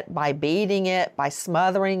starving it, by beating it, by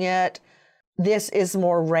smothering it. This is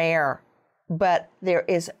more rare, but there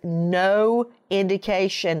is no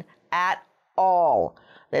indication at all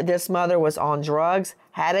that this mother was on drugs,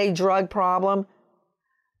 had a drug problem.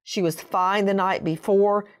 She was fine the night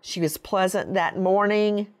before. She was pleasant that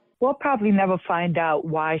morning. We'll probably never find out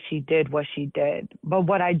why she did what she did. But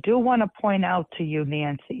what I do want to point out to you,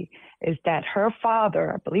 Nancy, is that her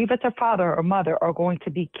father, I believe it's her father or mother, are going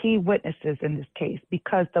to be key witnesses in this case,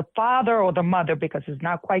 because the father or the mother, because it's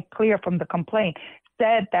not quite clear from the complaint,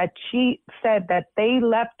 said that they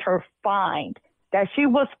left her fine, that she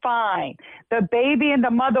was fine. The baby and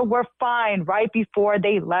the mother were fine right before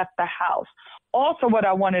they left the house. Also, what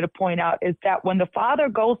I wanted to point out is that when the father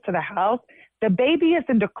goes to the house, the baby is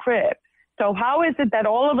in the crib. So how is it that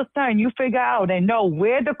all of a sudden you figure out and know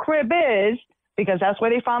where the crib is, because that's where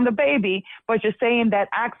they found the baby, but you're saying that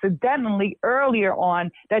accidentally earlier on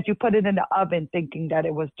that you put it in the oven thinking that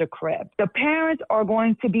it was the crib? The parents are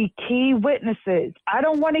going to be key witnesses. I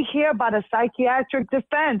don't want to hear about a psychiatric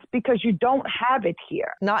defense because you don't have it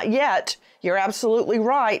here. Not yet. You're absolutely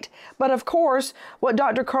right. But of course, what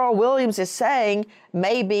Dr. Carl Williams is saying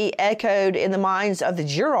may be echoed in the minds of the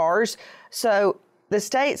jurors. So the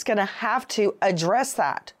state's going to have to address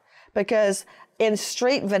that, because in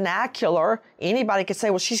street vernacular, anybody could say,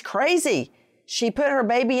 well, she's crazy. She put her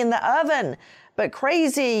baby in the oven. But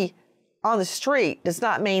crazy on the street does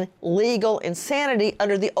not mean legal insanity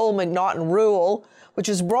under the old McNaughton rule, which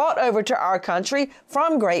was brought over to our country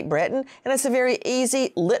from Great Britain. And it's a very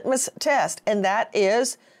easy litmus test. And that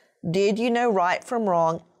is, did you know right from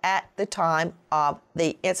wrong at the time of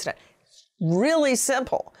the incident? Really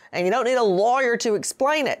simple. And you don't need a lawyer to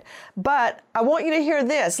explain it. But I want you to hear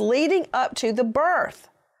this. Leading up to the birth,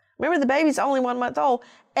 remember the baby's only 1 month old,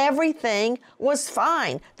 everything was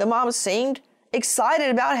fine. The mom seemed excited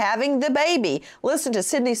about having the baby. Listen to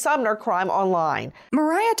Sydney Sumner, Crime Online.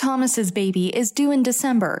 Mariah Thomas's baby is due in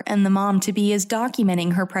December, and the mom-to-be is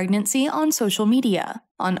documenting her pregnancy on social media.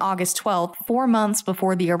 On August 12th, 4 months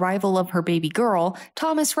before the arrival of her baby girl,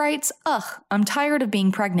 Thomas writes, "Ugh, I'm tired of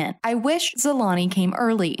being pregnant. I wish Zalani came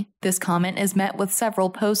early." This comment is met with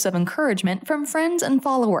several posts of encouragement from friends and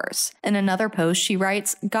followers. In another post, she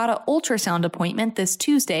writes, "Got an ultrasound appointment this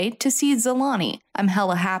Tuesday to see Zalani. I'm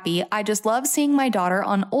hella happy. I just love seeing my daughter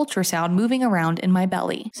on ultrasound moving around in my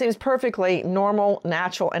belly." Seems perfectly normal,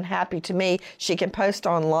 natural, and happy to me. She can post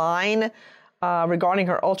online regarding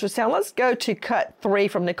her ultrasound. Let's go to cut 3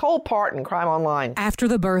 from Nicole Parton, Crime Online. After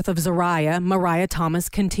the birth of Zariah, Mariah Thomas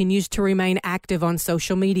continues to remain active on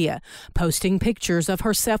social media, posting pictures of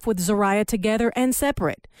herself with Zariah together and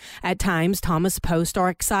separate. At times, Thomas' posts are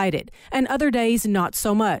excited, and other days not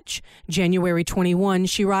so much. January 21,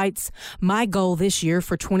 she writes, "My goal this year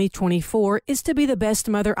for 2024 is to be the best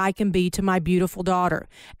mother I can be to my beautiful daughter,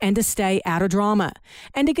 and to stay out of drama,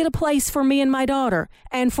 and to get a place for me and my daughter,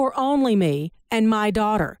 and for only me and my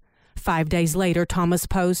daughter." 5 days later, Thomas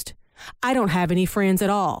posts, "I don't have any friends at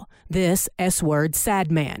all. This S-word sad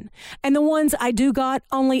man. And the ones I do got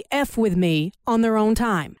only F with me on their own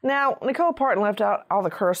time." Now, Nicole Parton left out all the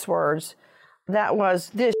curse words. That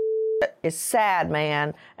was, "This is sad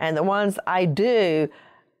man. And the ones I do,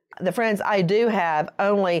 the friends I do have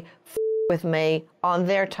only with me on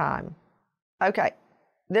their time." Okay,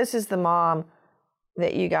 this is the mom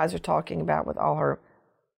that you guys are talking about with all her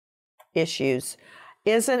issues.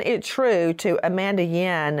 Isn't it true to Amanda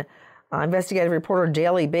Yin, investigative reporter,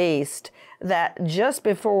 Daily Beast, that just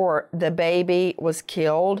before the baby was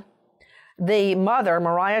killed, the mother,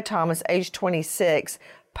 Mariah Thomas, age 26,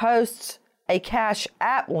 posts a Cash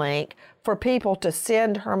App link for people to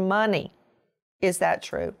send her money? Is that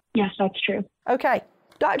true? Yes, that's true. Okay.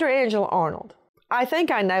 Dr. Angela Arnold, I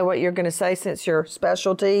think I know what you're going to say since your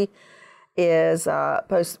specialty is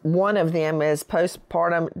one of them is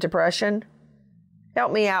postpartum depression.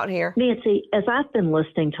 Help me out here. Nancy, as I've been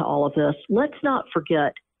listening to all of this, let's not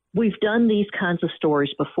forget we've done these kinds of stories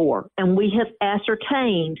before, and we have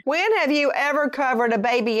ascertained. When have you ever covered a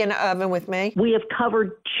baby in an oven with me? We have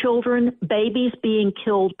covered children, babies being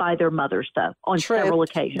killed by their mothers, though, on several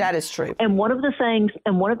occasions. That is true. And one of the things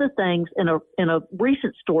in a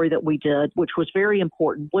recent story that we did, which was very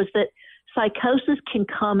important, was that psychosis can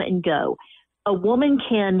come and go. A woman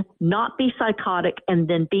can not be psychotic and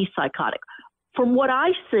then be psychotic. From what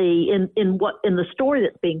I see in the story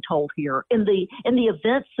that's being told here, in the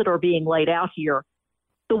events that are being laid out here,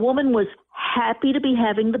 the woman was happy to be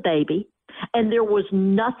having the baby, and there was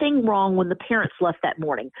nothing wrong when the parents left that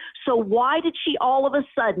morning. So why did she all of a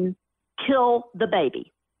sudden kill the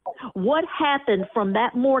baby? What happened from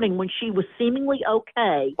that morning when she was seemingly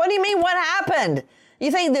okay? What do you mean, what happened? You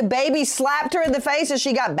think the baby slapped her in the face and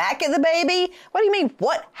she got back at the baby? What do you mean,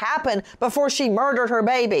 what happened before she murdered her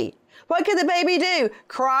baby? What could the baby do?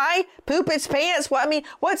 Cry? Poop its pants?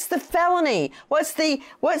 What's the felony? What's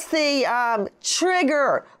the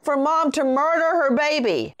trigger for mom to murder her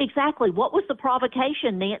baby? Exactly. What was the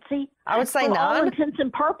provocation, Nancy? I would say For none. all intents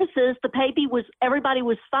and purposes, everybody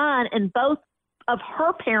was fine, and both of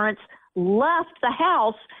her parents left the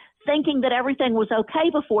house thinking that everything was okay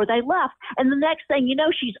before they left. And the next thing you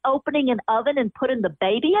know, she's opening an oven and putting the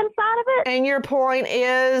baby inside of it. And your point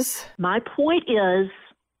is? My point is,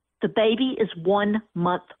 the baby is 1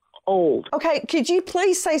 month old. Okay, could you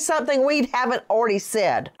please say something we haven't already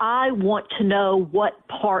said? I want to know what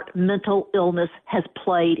part mental illness has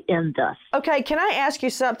played in this. Okay, can I ask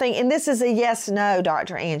you something? And this is a yes/no,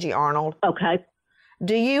 Dr. Angie Arnold. Okay.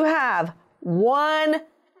 Do you have one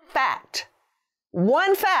fact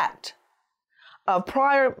of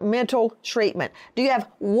prior mental treatment? Do you have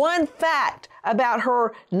one fact about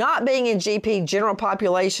her not being in GP, general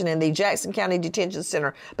population, in the Jackson County Detention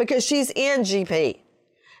Center, because she's in GP?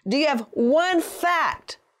 Do you have one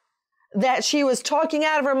fact that she was talking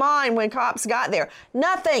out of her mind when cops got there?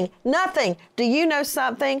 Nothing. Do you know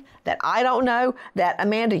something that I don't know, that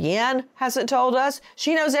Amanda Yin hasn't told us?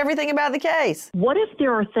 She knows everything about the case. What if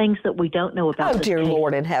there are things that we don't know about this dear case?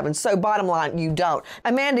 Lord in heaven. So bottom line, you don't.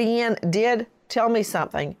 Amanda Yin did tell me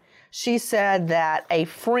something. She said that a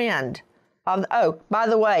friend by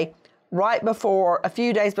the way, a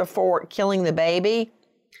few days before killing the baby,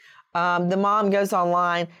 the mom goes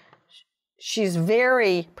online. She's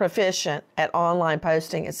very proficient at online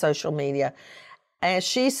posting and social media. And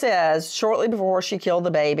she says, shortly before she killed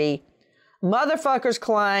the baby, motherfuckers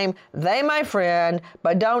claim they my friend,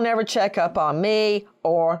 but don't ever check up on me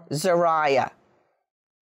or Zariah.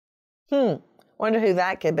 Wonder who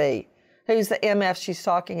that could be. Who's the MF she's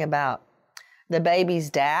talking about? The baby's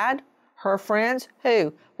dad? Her friends?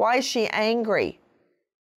 Who? Why is she angry?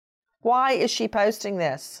 Why is she posting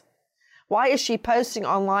this? Why is she posting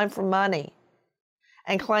online for money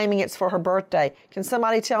and claiming it's for her birthday? Can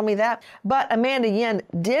somebody tell me that? But Amanda Yin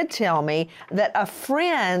did tell me that a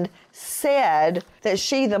friend said that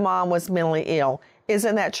she, the mom, was mentally ill.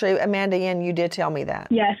 Isn't that true? Amanda Yin, you did tell me that.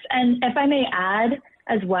 Yes, and if I may add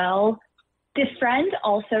as well, this friend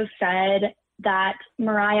also said that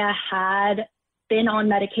Mariah had been on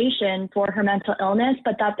medication for her mental illness,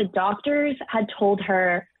 but that the doctors had told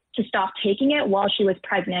her to stop taking it while she was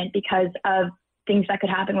pregnant because of things that could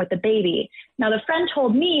happen with the baby. Now, the friend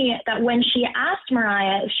told me that when she asked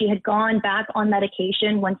Mariah if she had gone back on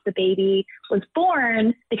medication once the baby was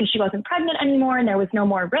born because she wasn't pregnant anymore and there was no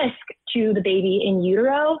more risk to the baby in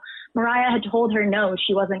utero, Mariah had told her no,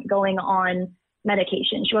 she wasn't going on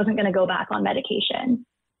medication. She wasn't going to go back on medication.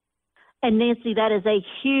 And Nancy, that is a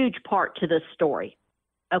huge part to this story,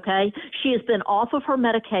 okay? She has been off of her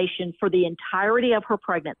medication for the entirety of her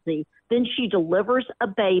pregnancy. Then she delivers a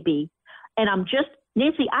baby. And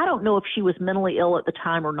Nancy, I don't know if she was mentally ill at the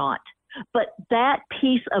time or not, but that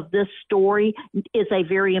piece of this story is a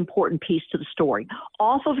very important piece to the story.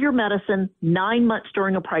 Off of your medicine, 9 months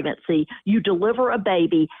during a pregnancy, you deliver a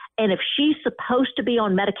baby, and if she's supposed to be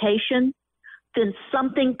on medication, then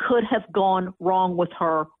something could have gone wrong with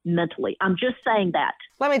her mentally. I'm just saying that.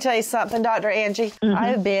 Let me tell you something, Dr. Angie. I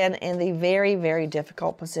have been in the very, very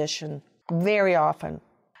difficult position very often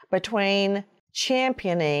between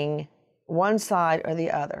championing one side or the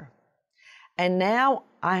other. And now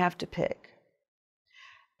I have to pick.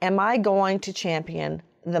 Am I going to champion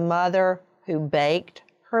the mother who baked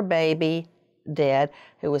her baby dead,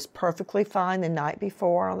 who was perfectly fine the night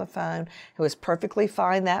before on the phone, who was perfectly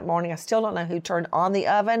fine that morning. I still don't know who turned on the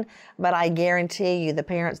oven, but I guarantee you the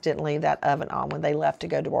parents didn't leave that oven on when they left to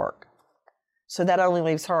go to work. So that only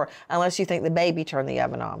leaves her, unless you think the baby turned the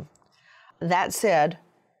oven on. That said,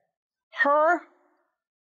 her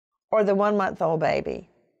or the 1-month-old baby,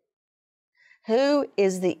 who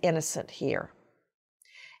is the innocent here?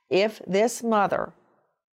 If this mother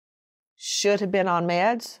should have been on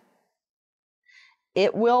meds,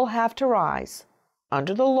 it will have to rise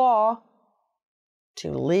under the law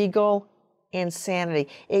to legal insanity.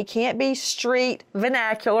 It can't be street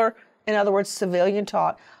vernacular, in other words, civilian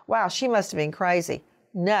talk. Wow, she must have been crazy.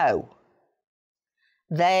 No.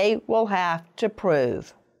 They will have to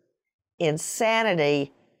prove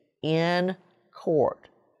insanity in court,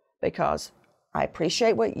 because I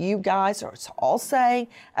appreciate what you guys are all saying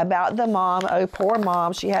about the mom. Oh, poor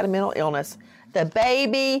mom, she had a mental illness. The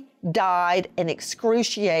baby died an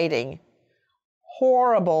excruciating,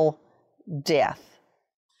 horrible death.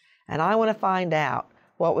 And I want to find out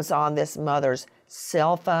what was on this mother's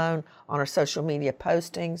cell phone, on her social media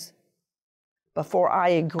postings, before I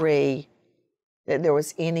agree that there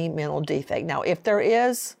was any mental defect. Now, if there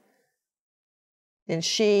is, then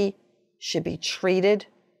she should be treated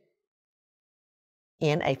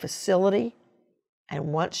in a facility,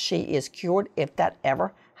 and once she is cured, if that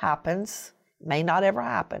ever happens, may not ever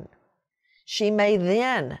happen, she may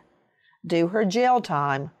then do her jail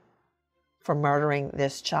time for murdering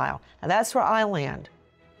this child. Now that's where I land.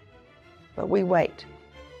 But we wait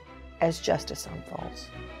as justice unfolds.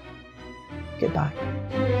 Goodbye.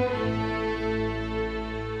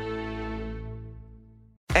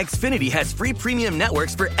 Xfinity has free premium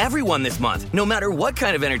networks for everyone this month, no matter what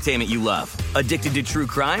kind of entertainment you love. Addicted to true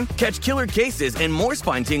crime? Catch killer cases and more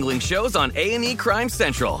spine-tingling shows on A&E Crime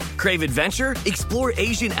Central. Crave adventure? Explore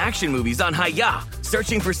Asian action movies on Hi-YAH.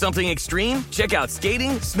 Searching for something extreme? Check out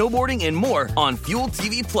skating, snowboarding, and more on Fuel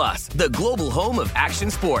TV Plus, the global home of action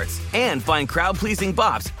sports. And find crowd-pleasing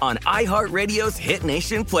bops on iHeartRadio's Hit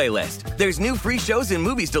Nation playlist. There's new free shows and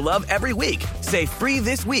movies to love every week. Say free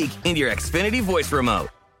this week in your Xfinity voice remote.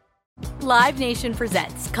 Live Nation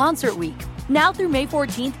presents Concert Week. Now through May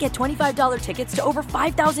 14th, get $25 tickets to over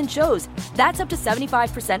 5,000 shows. That's up to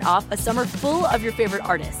 75% off a summer full of your favorite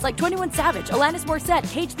artists like 21 Savage, Alanis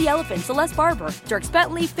Morissette, Cage the Elephant, Celeste Barber, Dierks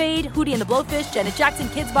Bentley, Fade, Hootie and the Blowfish, Janet Jackson,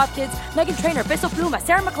 Kids Bop Kids, Meghan Trainor, Peso Pluma,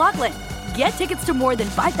 Sarah McLachlan. Get tickets to more than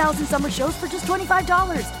 5,000 summer shows for just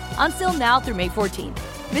 $25. Until now through May 14th.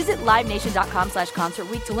 Visit LiveNation.com/Concert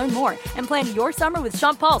Week to learn more and plan your summer with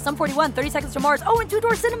Sean Paul, Sum 41, 30 Seconds to Mars, and Two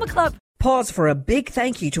Door Cinema Club. Pause for a big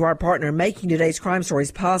thank you to our partner making today's crime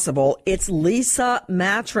stories possible. It's Leesa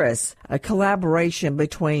Mattress, a collaboration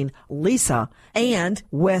between Leesa and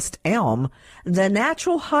West Elm. The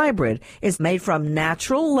natural hybrid is made from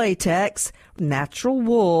natural latex, natural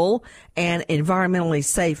wool, and environmentally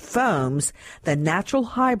safe foams. The natural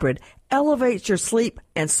hybrid elevates your sleep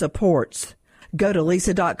and supports. Go to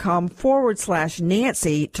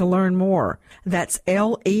Leesa.com/Nancy to learn more. That's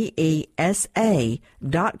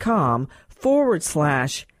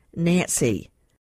LEESA.com/Nancy.